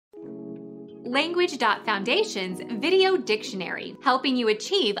Language.Foundation's Video Dictionary, helping you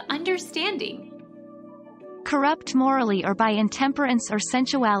achieve understanding. Corrupt morally or by intemperance or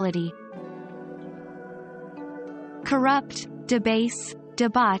sensuality. Corrupt, debase,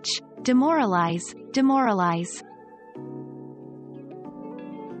 debauch, demoralize, demoralize.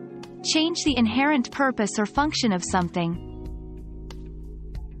 Change the inherent purpose or function of something.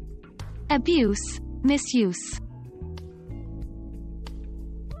 Abuse, misuse.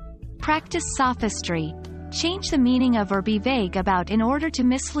 Practice sophistry. Change the meaning of or be vague about in order to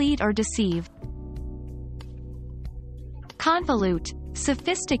mislead or deceive. Convolute,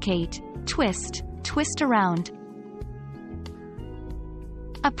 sophisticate, twist, twist around.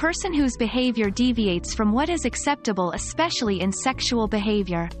 A person whose behavior deviates from what is acceptable, especially in sexual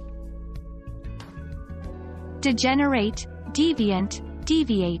behavior. Degenerate, deviant,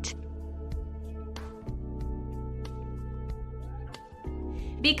 deviate.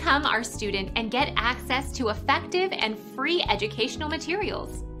 Become our student and get access to effective and free educational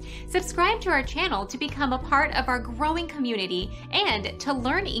materials. Subscribe to our channel to become a part of our growing community and to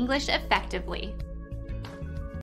learn English effectively.